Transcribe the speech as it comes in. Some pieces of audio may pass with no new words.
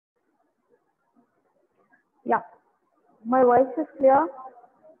Yeah, my voice is clear.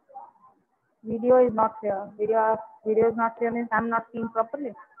 Video is not clear. Video is not clear means I'm not seeing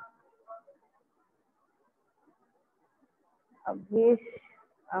properly. Abhesh,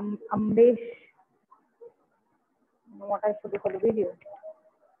 Ambesh, what I should do for the video.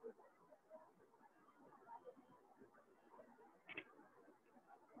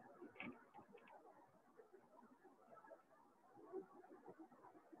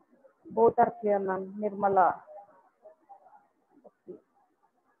 Both are clear, ma'am. Nirmala.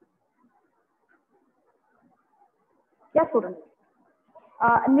 Yeah, student.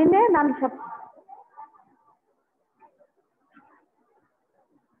 ನಿನ್ನೆ ನಾನು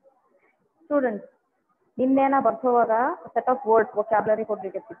student ನಿನ್ನೆನ ಬರ್ಸೋವಾಗ set of word vocabulary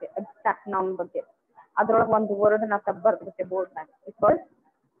ಕೊಡ್ಲಿಕ್ಕೆ abstract noun ಬಗ್ಗೆ ಅದ್ರೊಳಗೆ ಒಂದು word ನಾ ತಪ್ಪು ಬರ್ಬಿಟ್ಟೆ board ಮ್ಯಾಗ because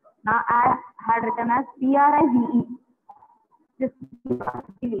ನಾ had return as PRIVE. This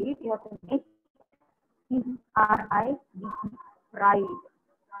delete you have to make PRIVE, pride.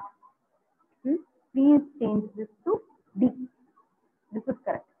 Please change this to D. This is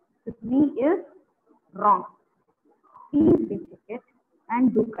correct. This V is wrong. Please recheck it and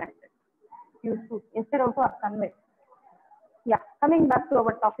do correct it. You should. Yesterday also I conveyed. Yeah, coming back to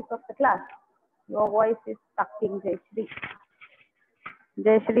our topic of the class. Your voice is stucking, Jayashri.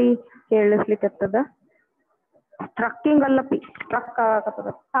 Jayashri, ಕೇಳಿಸ್ಲಿಕ್ಕತ್ತದ trekking ಅಲ್ಲ P truck ಆಗತ್ತದ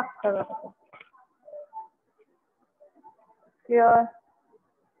ಟಕ್ ಆಗತ್ತದ clear.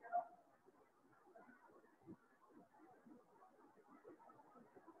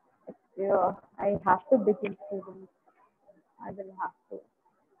 Yeah, I have to begin students. I will have to.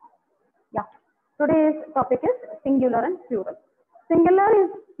 Yeah. Today's topic is singular and plural. Singular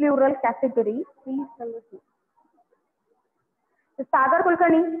is plural category. Please tell us. Sagar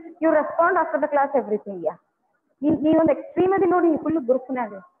Kulkarni, you respond after the class everything. Yeah. ನೀ ಒಂದು extreme ಅದಿ ನೋಡಿ full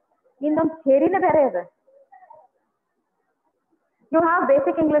ಗ್ರೂಪ್ನಾಗ ನಿಂದೊಂದು ಥಿಯರಿನ ಬೇರೆ ಇದೆ. You have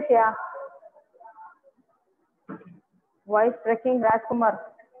basic English, yeah. Voice tracking, Rajkumar.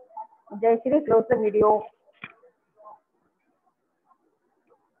 Jayashri, close the video.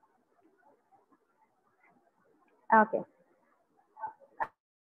 Okay.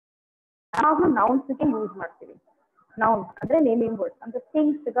 ನಾವು nouns ಗೆ use ಮಾಡ್ತೀವಿ. Noun ಅಂದ್ರೆ ನೇಮಿಂಗ್ ವರ್ಡ್ ಅಂದ್ರೆ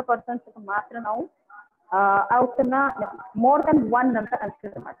ಥಿಂಗ್ಸ್ ಪರ್ಸನ್ಸ್ ಮಾತ್ರ ನಾವು ಅವನ್ನ ಮೋರ್ ದನ್ ಒನ್ ಅಂತ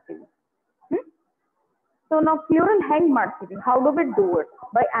ಕನ್ಸಿಡರ್ ಮಾಡ್ತೀವಿ. ಸೊ ನಾವು ಪ್ಲೂರಲ್ ಹೆಂಗ್ ಮಾಡ್ತೀವಿ? How do we do it?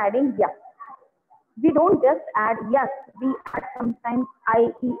 By adding Yes. We don't just add yes, we add sometimes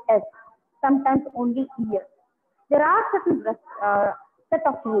IES, sometimes only ES. There are certain set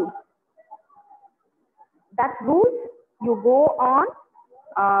of rules. That rules you go on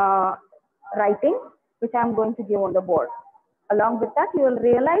writing, which I am going to give on the board. Along with that, you will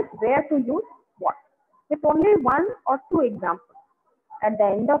realize where to use what. With only one or two examples. At the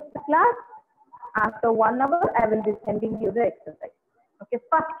end of the class, after 1 hour, I will be sending you the exercise. Okay,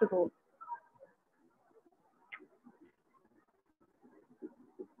 first rule.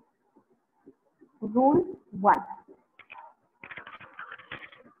 Rule 1.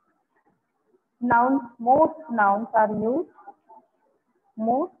 Nouns, most nouns are used.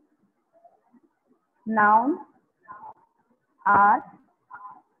 Most nouns are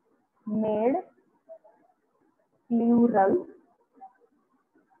made plural.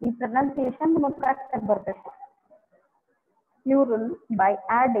 The pronunciation is correct. Plural by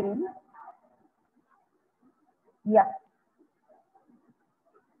adding yes.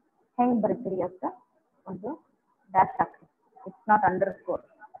 ಹೆಂಗ್ ಬರೀತೀರಿ ಅಂತ ಒಂದು dash hockey, it's not under score.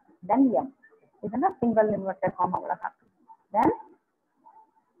 Then S ಇದನ್ನ single inverted comma ಒಳಗೆ ಹಾಕಿ. Then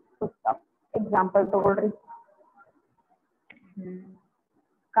full stop. Example ತಗೊಳ್ರಿ.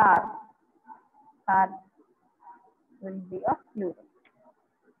 Car. Car will be a plural.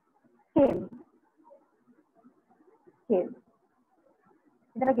 Scale. Scale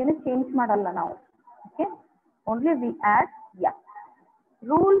ಇದ್ರಾಗೇನು change ಮಾಡಲ್ಲ ನಾವು. Okay, only we add S.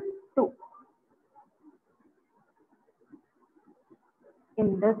 Rule 2. In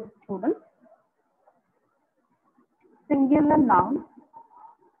this, student, singular noun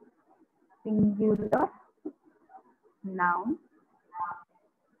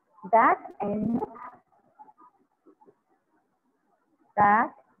that end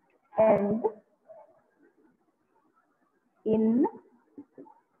in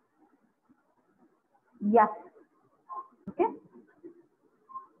yes. Okay.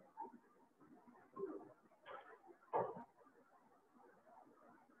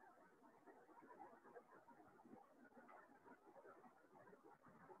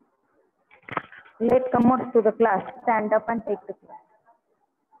 Latecomers to the class, stand up and take the class.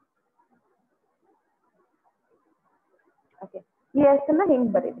 Okay. Yes, na hing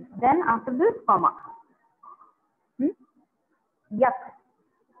baridi. Then after this, comma. Yuck,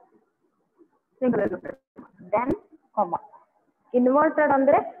 single inverted comma. Then comma. Inverted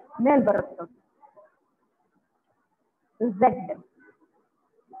ಅಂದ್ರೆ ಮೇಲ್ ಬರುತ್ತೆ. Z,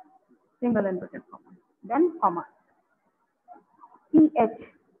 single inverted comma. Then comma. CH,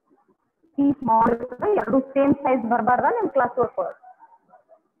 C small ಇರ್ತದೆ, ಎರಡು same size ಬರಬಾರ್ದ ನಿಮ್ಮ class work ಒಳಗೆ.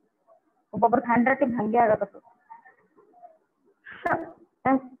 ಒಬ್ಬೊಬ್ರಿಗೆ hand writing ಹಂಗೆ ಆಗತ್ತೆ.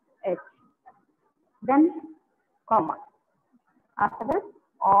 SH, then comma. After this,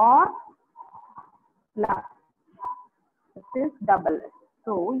 or plus. This is double.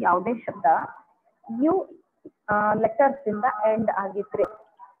 So ಯಾವುದೇ ಶಬ್ದ you letters ಇಂದ end ಆಗಿದ್ರೆ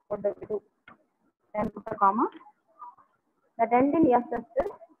what do we do? Then put a comma. That end in yes is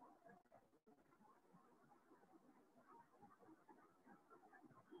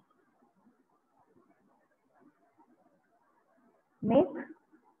make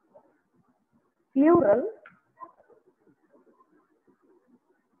plural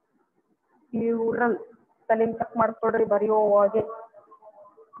spelling check ಮಾಡ್ಕೊಡ್ರಿ ಬರೆಯುವಾಗೆ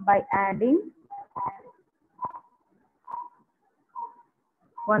by adding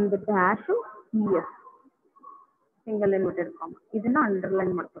ಒಂದು dash es single inverted comma. ಇದನ್ನ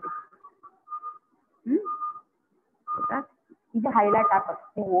underline ಮಾಡ್ಕೊಡಿ. ಇದು highlight ಆಗುತ್ತೆ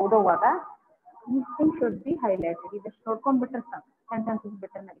ನೀವು ಓದುವಾಗ. These things should be highlighted. ಇದಷ್ಟು ನೋಡ್ಕೊಂಡ್ಬಿಟ್ರೆ ಸಾಕು, sentences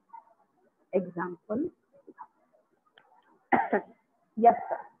ಬಿಟ್ಟರೆ ನಡಿ. ಎಕ್ಸಾಂಪಲ್,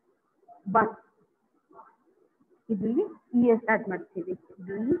 ಎಸ್ ಬಟ್ ಇಲ್ಲಿ es ಆಡ್ ಮಾಡ್ತೀವಿ.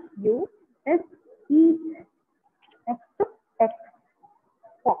 BUS next X,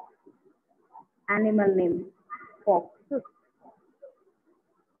 fox, animal name fox.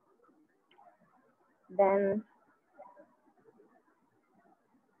 Then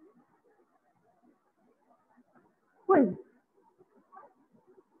quiz,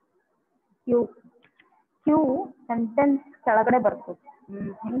 Q sentence ಕೆಳಗಡೆ ಬರ್ತದೆ.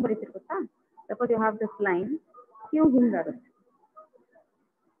 ಹೆಂಗ್ ಬರೀತೀರಿ ಗೊತ್ತಾ? Suppose you have this line, Q ಹಿಂಗಾಗುತ್ತೆ.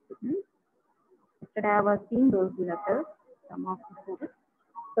 Yesterday I was seeing those letters, some of the students.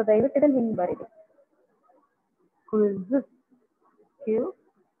 So ದಯವಿಟ್ಟು ಇದನ್ನು ಹಿಂಗೆ ಬರೀರಿ. Quiz, Q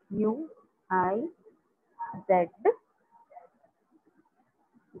U I Z,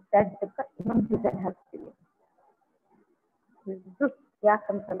 ಇನ್ನೊಂದು Z ಹಾಕ್ತೀವಿ.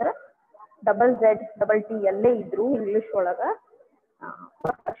 ಯಾಕಂತಂದ್ರೆ ಡಬಲ್ Z ಡಬಲ್ T ಎಲ್ಲೇ ಇದ್ರು ಇಂಗ್ಲಿಷ್ ಒಳಗ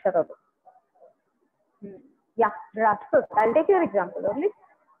ಅಕ್ಷರ ಅದು. So I'll take your example only.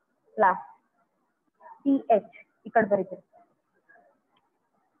 Last CH ಈ ಕಡೆ ಬರೀತೀರಿ.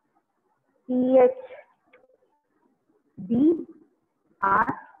 CH BR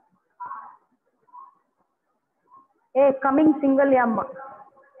coming single M,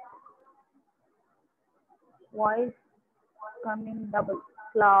 voice coming double,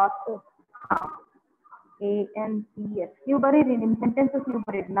 class ANCS. ನೀವು ಬರೀರಿ, ನಿಮ್ಮ ಸೆಂಟೆನ್ಸಸ್ ನೀವು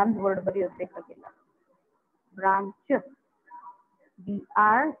ಬರೀರಿ, ನಂದು ವರ್ಡ್ ಬರೆಯೋದು ಬೇಕಾಗಿಲ್ಲ. Branch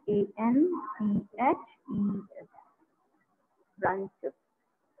BRANCHES, branch.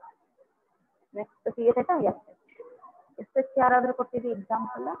 Next CH ಆಯ್ತಾ? SH ಯಾರಾದ್ರೂ ಕೊಟ್ಟಿರಿ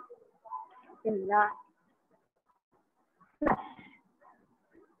ಎಕ್ಸಾಂಪಲ್? ಇಲ್ಲ.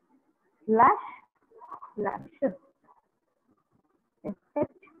 ಸ್ಲಾಶ್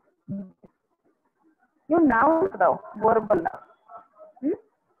SH ಇವು ನಾವು ಅದಾವ verbal.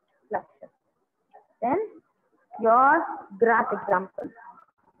 Slash. Then your graph example,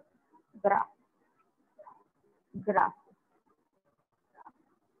 graph.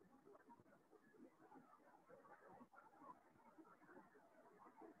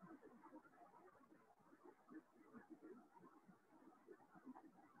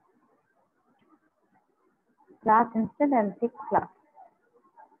 Class instead and take class.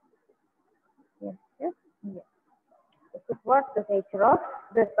 Yes. This is what the nature of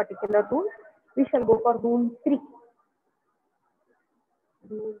this particular rule. We shall go for rule 3.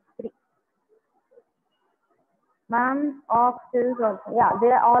 Man of skills also. Yeah,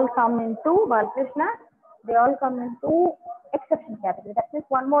 they all come into Balkrishna. They all come into exception category. That is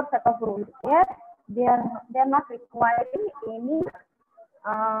one more set of rules. Here they are not requiring any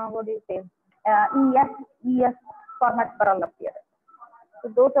what do you say? ES format for all of here. So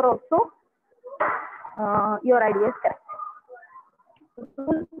those are also your idea is correct.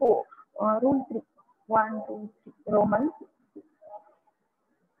 Rule 4, rule 3, 1, 2, 3, Roman.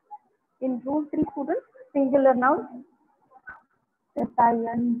 In rule 3, students, singular noun,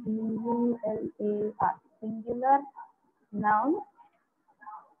 SINGULAR, singular noun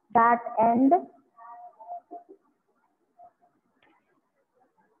that end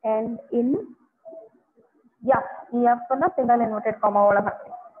in EF single inverted comma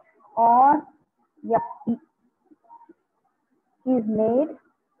or FE. is made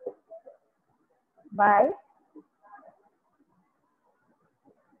by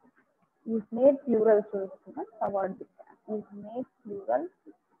plural, so students avoid this. Is made plural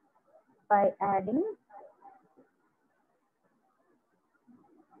by adding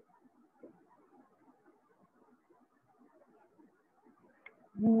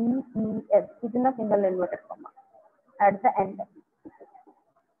VES within a single inverted comma at the end.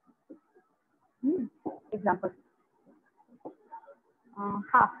 Example.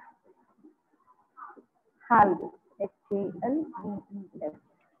 Half. Half. HALES.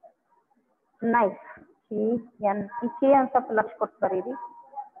 Knife. KN. ಈ K ಅಂತ ಸ್ವಲ್ಪ ಲಕ್ಷ ಕೊಟ್ಟು ಬರೀರಿ,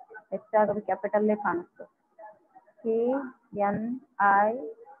 ಹೆಚ್ಚಾಗದು ಕ್ಯಾಪಿಟಲ್ಲೇ ಕಾಣಿಸ್ತು. KNIF.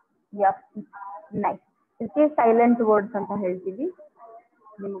 Knife. ಇದಕ್ಕೆ silent words ಅಂತ ಹೇಳ್ತೀವಿ,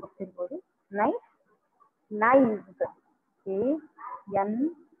 ನಿಮ್ಗೆ ಗೊತ್ತಿರ್ಬೋದು. ನೈಫ್, ನೈವ್ಸ್.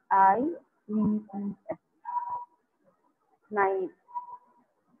 KNIVES. ನೈವ್.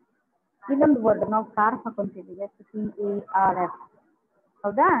 ಇನ್ನೊಂದು ವರ್ಡ್ ನಾವು ಸ್ಟಾರ್ಫ್ ಹಾಕೊಂತೀವಿ, STARF.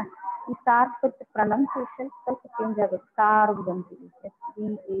 ಹೌದಾ? ಈ ಸ್ಟಾರ್ಫ್ ವಿತ್ ಪ್ರೊನೌನ್ಸಿಯೇಷನ್ ಸ್ವಲ್ಪ ಚೇಂಜ್ ಆಗುತ್ತೆ, ಸ್ಟಾರ್ ಅಂತೀವಿ.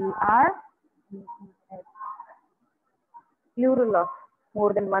 STARVES. Plural of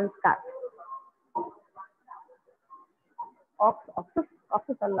more than one star.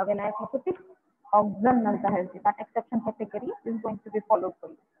 Office ಅಲ್ಲ, ವಿನಾಯಕ ಪುಟಿ ಆಕ್ಸನ್ ಅಂತ ಹೇಳ್ತೀವಿ. That exception category is going to be followed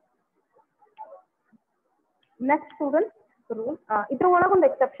for you. Next student, rule. ಇದ್ರ ಒಳಗೊಂದು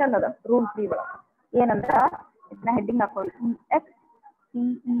ಎಕ್ಸೆಪ್ಷನ್ ಅದ ರೂಲ್ 3 ಒಳಗ. ಏನಂದ್ರ ಇದನ್ನ ಹೆಡ್ಡಿಂಗ್ ಹಾಕೊಳ್ಳಿ. EXCEPTIONS.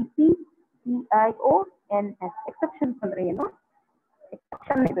 ಎಕ್ಸೆಪ್ಷನ್ಸ್ ಅಂದ್ರೆ ಏನು?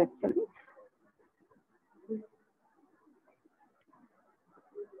 ಎಕ್ಸೆಪ್ಷನ್ ಇದು actually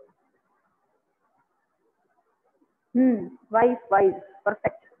wise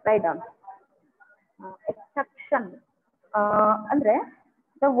perfect, write down. Exception ಅಂದ್ರೆ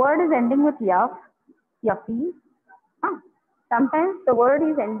the word is ending with f, fe. Sometimes the word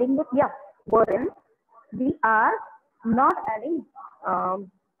is ending with f, wherein we are not adding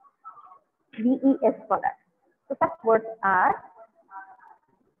ves for that. So such words are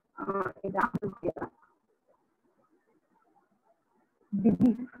examples here.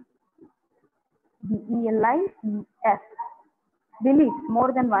 Belief. BELIEF. Belief,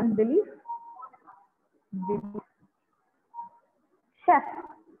 more than one belief. Belief. Chef.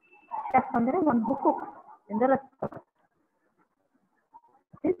 Chef ಅಂದ್ರೆ one who cooks in the restaurant.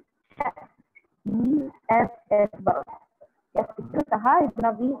 This chef. ESS ಬರುತ್ತೆ. S ಇದ್ರೂ ಸಹ ಇದನ್ನ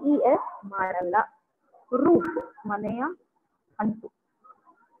VES ಮಾಡಲ್ಲ. Roof, ಮನೆಯ ಅಂಟು,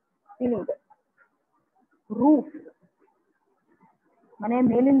 ceiling. Roof, ಮನೆ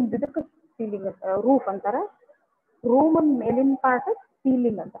ಮೇಲಿನ ಇದಕ್ಕೆ ಸೀಲಿಂಗ್ ರೂಫ್ ಅಂತಾರೆ. ರೂಮ್ ಮೇಲಿನ ಪಾರ್ಟ್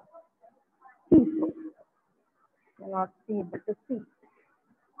ಸೀಲಿಂಗ್ ಅಂತ. Keep. Not see, but to see.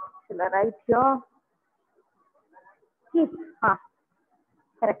 Shall I write here? Keep.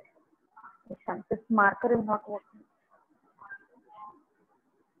 Correct. This marker is not working.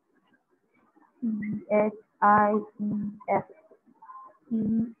 CHIEF.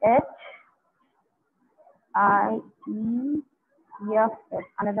 CHIEF.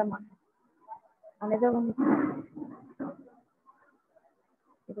 Another one. Another one.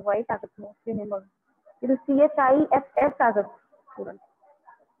 It is white as a mostly neighbor. It is CHIFS as a student.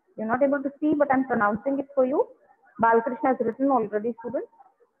 You are not able to see, but I am pronouncing it for you. Balkrishna has written already, student.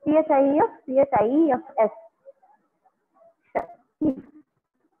 CHIEF, CHIEFS.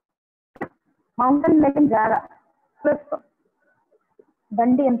 Mountain making jara. Cliff.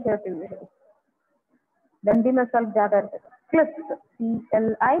 Dandi and certain. Dandi में सब ज़्यादा रहता है. Cliff.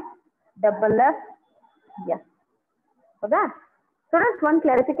 CLIFF. Yes. So that. So that's one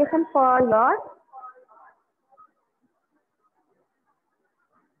clarification for your.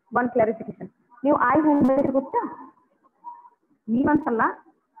 One clarification. ನೀವು I ಹೆಂಗ್ ಬೇರೆ ಗೊತ್ತಾ? ನೀವಂತಲ್ಲ,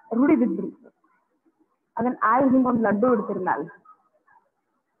 ರೂಢಿ ಬಿದ್ರು. ಅದನ್ನ I ಹಿಂಗೊಂದು ಲಡ್ಡು ಇಡ್ತೀರಿ ಮ್ಯಾಲ.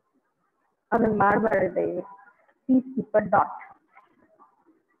 ಅದನ್ನ ಮಾಡಬಾರ್ದು. Please keep a dot.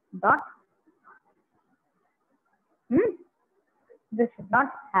 Dot. This should not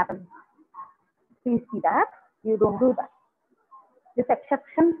happen. Please see that. You don't do that. This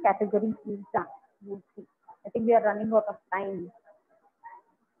exception category is done. We'll see. I think we are running out of time.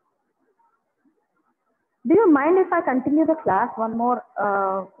 Do you mind if I continue the class one more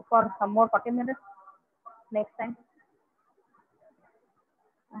for some more 40 minutes next time?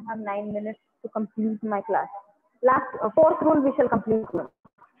 I have 9 minutes to complete my class. Last fourth rule we shall complete.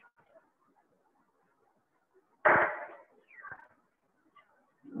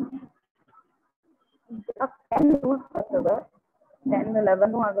 Just 10 rules per 10,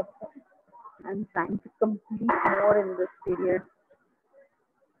 11 August. I'm trying to complete more in this period.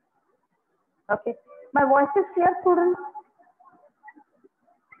 Okay. My voice is clear, students?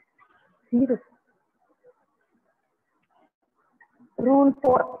 Serious. Rule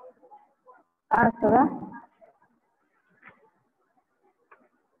 4. Answer.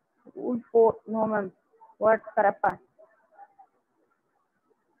 Rule 4. No, ma'am. What correct?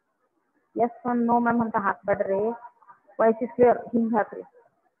 Yes, ma'am. No, ma'am. ಅಂತ ಹಾಕ್ಬೇಡ್ರಿ. Voice is clear. ಹಿಂಗ್ ಹಾಕ್ರಿ.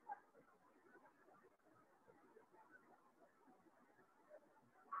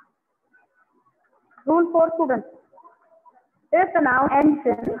 Rule 4, students. If the noun ends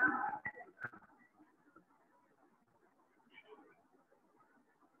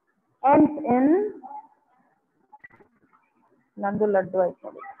in Nandu Laddu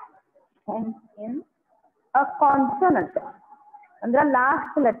actually. Ends in a consonant. ಅಂದ್ರೆ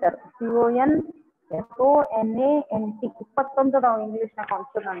last letter. CONSONANT. 21 ಅದಾವ English ನ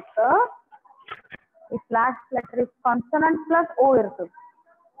consonant. If last letter is consonant plus O ಇರ್ತದೆ.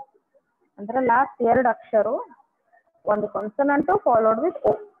 ಅಂದ್ರೆ last 2 ಅಕ್ಷರ ಒಂದು consonant followed with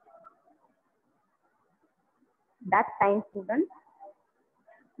O. That time, students,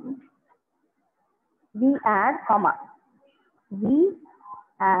 we add comma. We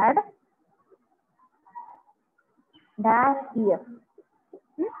add dash es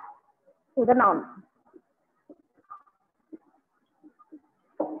to the noun.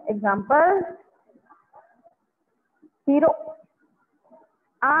 Example, 0.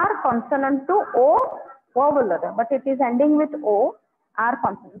 R consonant to O vowel, but it is ending with O. R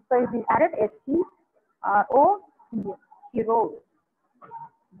consonant. So if we added HERO, hero.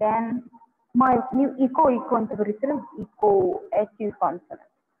 Then my new echo ಅಂತ ಬರೀತಾರೆ. Echo H is consonant.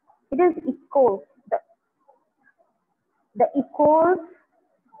 It is echoes. The echoes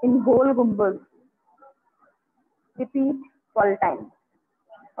in Gol Gumbaz repeat 12 times.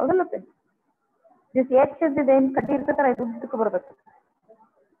 ಹೌದಲ್ಲ? This H is ಏನು ಕಟ್ಟಿ ಇರ್ತೈತಲ್ಲ ಇದು ಉದ್ದಕ್ಕೆ ಬರ್ಬೇಕು.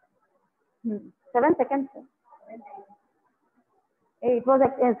 7 seconds. It was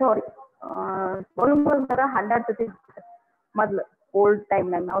sorry. Gol Gumbaz 100 ಸತಿ ಮೊದಲು old time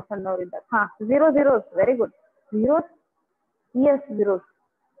ನಲ್ಲಿ ನಾವು ಸಣ್ಣವರಿದ್ದಾಗ. 0 zeros. Very good. Zeros. Yes, zeros.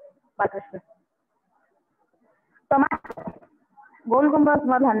 Balakrishna. ಗೋಲ್ ಗುಂಬಾಸ್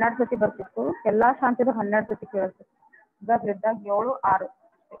ಮೊದಲು 12 ಸತಿ ಬರ್ತಿತ್ತು. ಎಲ್ಲಾ ಶಾಂತಿದ 12 ಸತಿ ಕೇಳಿಸ್ತಿತ್ತು. ಇದ್ದಾಗ 7 6.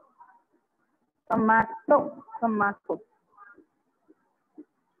 ಟೊಮ್ಯಾಟೊ.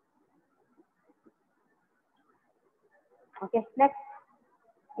 ಓಕೆ, ನೆಕ್ಸ್ಟ್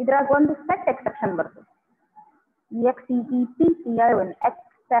ಇದ್ರಾಗ ಒಂದು ಸೆಟ್ ಎಕ್ಸೆಪ್ಷನ್ ಬರ್ತದೆ. EXCEPTION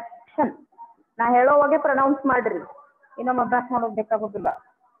exception. ನಾ ಹೇಳೋವಾಗೆ ಪ್ರೊನೌನ್ಸ್ ಮಾಡ್ರಿ, ಇನ್ನೊಮ್ಮೆ ಅಭ್ಯಾಸ ಮಾಡೋದು ಬೇಕಾಗೋದಿಲ್ಲ.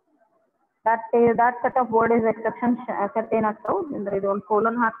 that set of word is exception set ಏನಾಗ್ತಾವ ಅಂದ್ರೆ ಇದು ಒಂದು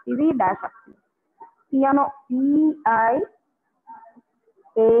ಕೋಲನ್ ಹಾಕ್ತೀವಿ, ಡ್ಯಾಶ್ ಹಾಕ್ತೀವಿ. Piano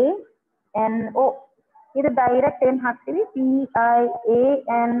PIANO. ಇದು ಡೈರೆಕ್ಟ್ ಏನ್ ಹಾಕ್ತೀವಿ,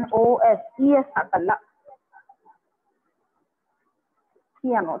 PIANOS. ES ಹಾಕಲ್ಲ.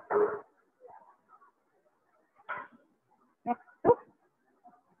 ಪಿಯಾನೋ. Next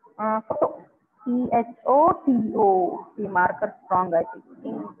photo. PHOTO. ಈ ಮಾರ್ಕರ್ ಸ್ಟ್ರಾಂಗ್ ಆಯ್ತು.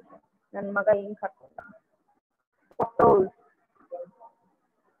 ನನ್ನ ಮಗ ಹಿಂಗ್ ಹಾಕ್ಕೊಂಡ. ಫೋಟೋಸ್.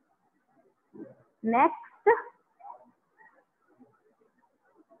 Next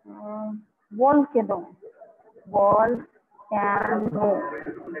volcano.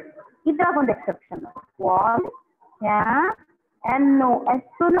 ಇದ್ರಾಗ ಒಂದು ಎಕ್ಸೆಪ್ಷನ್. ವಾಲ್ಕ್ಯಾನೋ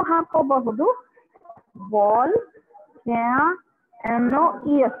ಎಸ್ನು ಹಾಕೋಬಹುದು. ವಾಲ್ಕ್ಯಾನೋ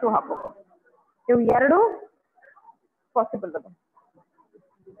ES ಹಾಕೋಬಹುದು. ಇವು ಎರಡು ಪಾಸಿಬಲ್ ಅದ.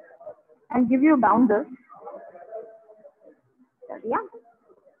 And give you down this. Yeah.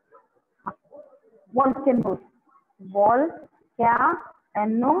 Volcanoes.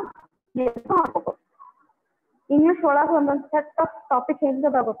 Volcano. Yes. English ಒಳಗೆ ಒಂದೊಂದು ಸೆಟ್ ಆಫ್ ಟಾಪಿಕ್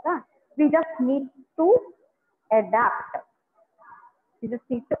ಹೆಂಗದ ಗೊತ್ತಾ? We just need to adapt. We just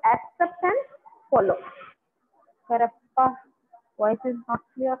need to accept and follow. Karappa, voice is not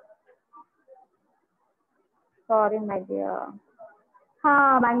clear. Sorry, my dear.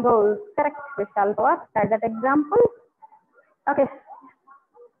 Mangoes. Correct, Vishal. Try that example. Okay.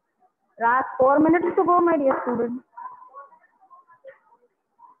 Last 4 minutes to go, my dear students.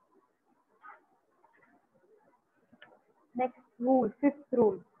 Next rule, 5th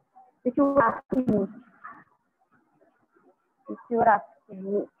rule. If you are asking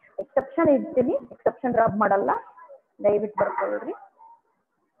me. Exception ಇದ್ದೀನಿ. Exception rub ಮಾಡಲ್ಲ. ದಯವಿಟ್ಟು ಬರ್ಕೊಳ್ಳ್ರಿ.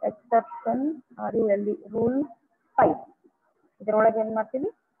 Exception really rule 5. ಇದರೊಳಗೆ ಏನ್ ಮಾಡ್ತೀವಿ?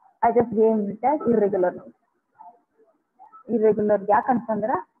 I just gave it as irregular. Irregular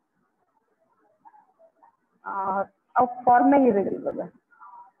ಯಾಕಂತಂದ್ರ ಅವು ಫಾರ್ಮೇ irregular.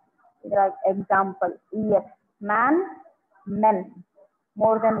 ಇದ್ರಾಗ example ES man, men,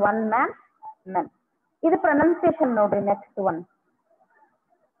 more than one man, men. ಇದು ಪ್ರೊನೌನ್ಸಿಯೇಷನ್ ನೋಡ್ರಿ. Next one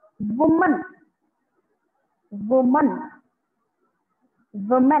woman, woman,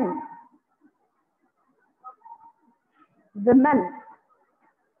 women, women,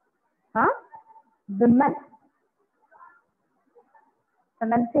 huh? Women.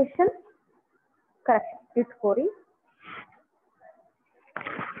 Pronunciation correct. It's Corey.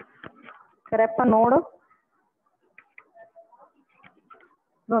 Correct note.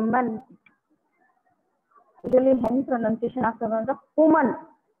 Woman. Usually, hen pronunciation after the woman,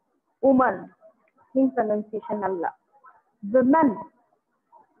 woman. Hen pronunciation alla. Women,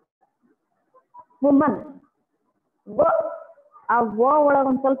 woman. ಆ ಒಳಗೆ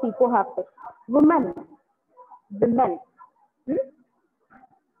ಒಂದು ಸ್ವಲ್ಪ eco ಹಾಕ್ಬೇಕು. Women, women,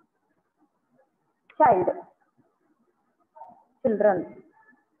 child, children,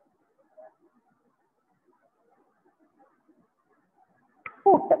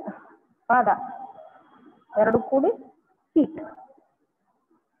 foot, ಪಾದ, ಎರಡು ಕೂಡಿ feet,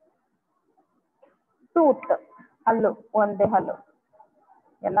 tooth, ಹಲ್ಲು, ಒಂದೇ ಹಲ್ಲು,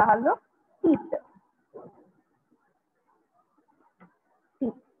 ಎಲ್ಲ ಹಲ್ಲು, ಟೀತ್,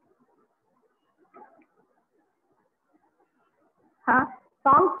 हाँ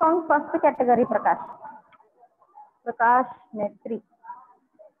सॉन्ग फर्स्ट कैटेगरी प्रकाश नेत्री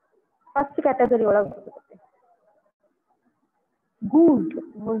फर्स्ट कैटेगरी ಒಳಗೆ ಬರುತ್ತೆ.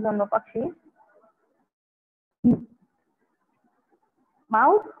 ಗೂಸ್ ಅನ್ನೋ ಪಕ್ಷಿ.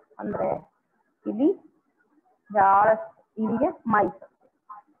 ಮೌಸ್ ಅಂದ್ರೆ ಇಲಿ, ಇಲಿಗೆ ಮೈಸ್,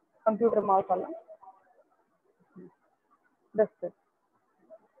 ಕಂಪ್ಯೂಟರ್ ಮೌಸ್ ಅಲ್ಲ.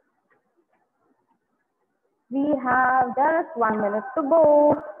 We have just 1 minute to go.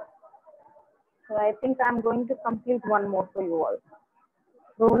 So I think I'm going to complete one more for you all.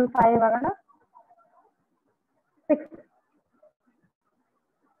 Rule 5 agana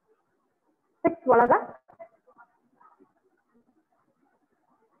 6 olaga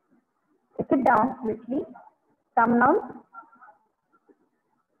take it down quickly. Some nouns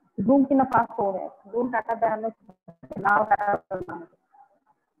zoom kina fast ho rahe zoom data banner now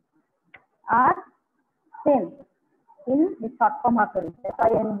are same in the short form haakari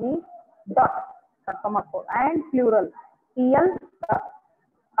ing dot short form hakko and plural pl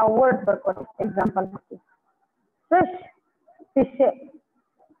a word ಬರ್ಕೊಳ್ಳಿ. Example ಹಾಕಿ.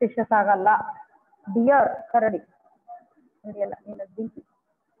 Fishes ಆಗಲ್ಲ. Dear ಕರಡಿ, ಕರಡಿಯಲ್ಲ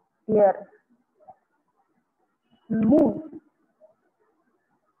dear. Moon,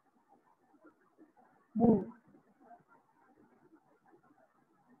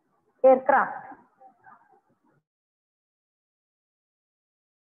 aircraft,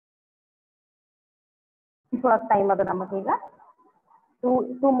 time ಅದು ನಮಗೀಗ.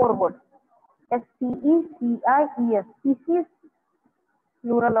 Two more words. SPECIES, species,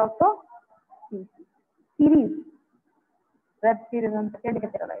 plural also. Series, web series ಅಂತ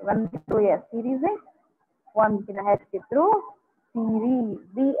ಕೇಳಿರ್ತೀರಲ್ಲ, series, ಒಂದಿನ ಹೆಚ್ಚಿದ್ರು series.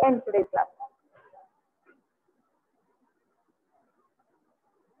 The end today's class.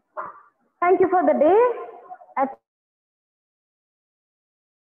 Thank you for the day.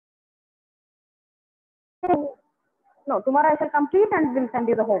 No, tomorrow I shall complete and will send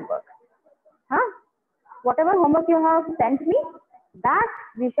you the homework. Whatever homework you have sent me, that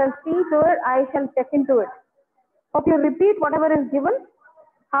we shall see to it. I shall check into it. Hope you repeat whatever is given.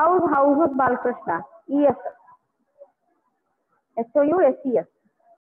 House of Balkrishna. ES. SOUSES.